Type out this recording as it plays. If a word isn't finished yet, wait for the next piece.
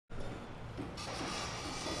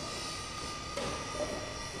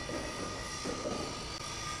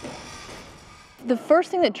The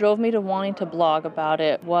first thing that drove me to wanting to blog about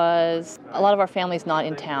it was a lot of our family's not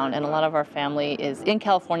in town, and a lot of our family is in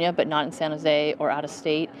California but not in San Jose or out of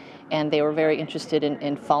state, and they were very interested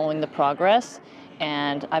in following the progress.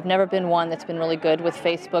 And I've never been one that's been really good with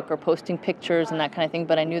Facebook or posting pictures and that kind of thing,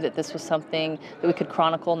 but I knew that this was something that we could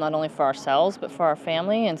chronicle not only for ourselves but for our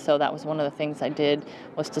family, and so that was one of the things I did,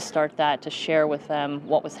 was to start that, to share with them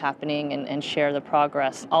what was happening and share the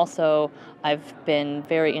progress. Also, I've been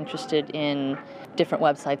very interested in different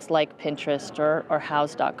websites like Pinterest or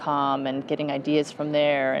Houzz.com and getting ideas from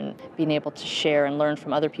there and being able to share and learn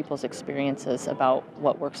from other people's experiences about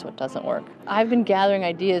what works, what doesn't work. I've been gathering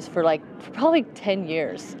ideas for probably 10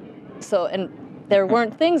 years. And there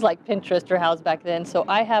weren't things like Pinterest or Houzz back then, so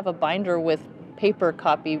I have a binder with paper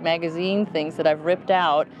copy magazine things that I've ripped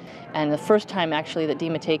out. And the first time actually that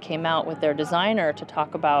Mattei came out with their designer to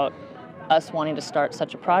talk about us wanting to start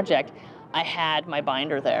such a project, I had my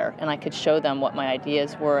binder there, and I could show them what my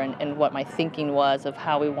ideas were and what my thinking was of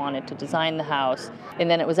how we wanted to design the house. And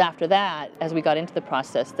then it was after that, as we got into the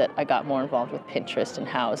process, that I got more involved with Pinterest and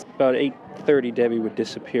Houzz. About 8:30, Debbie would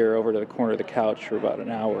disappear over to the corner of the couch for about an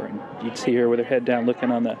hour, and you'd see her with her head down looking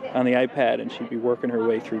on the iPad, and she'd be working her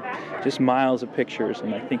way through just miles of pictures.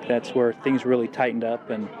 And I think that's where things really tightened up,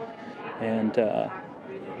 and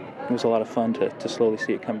it was a lot of fun to slowly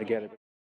see it come together.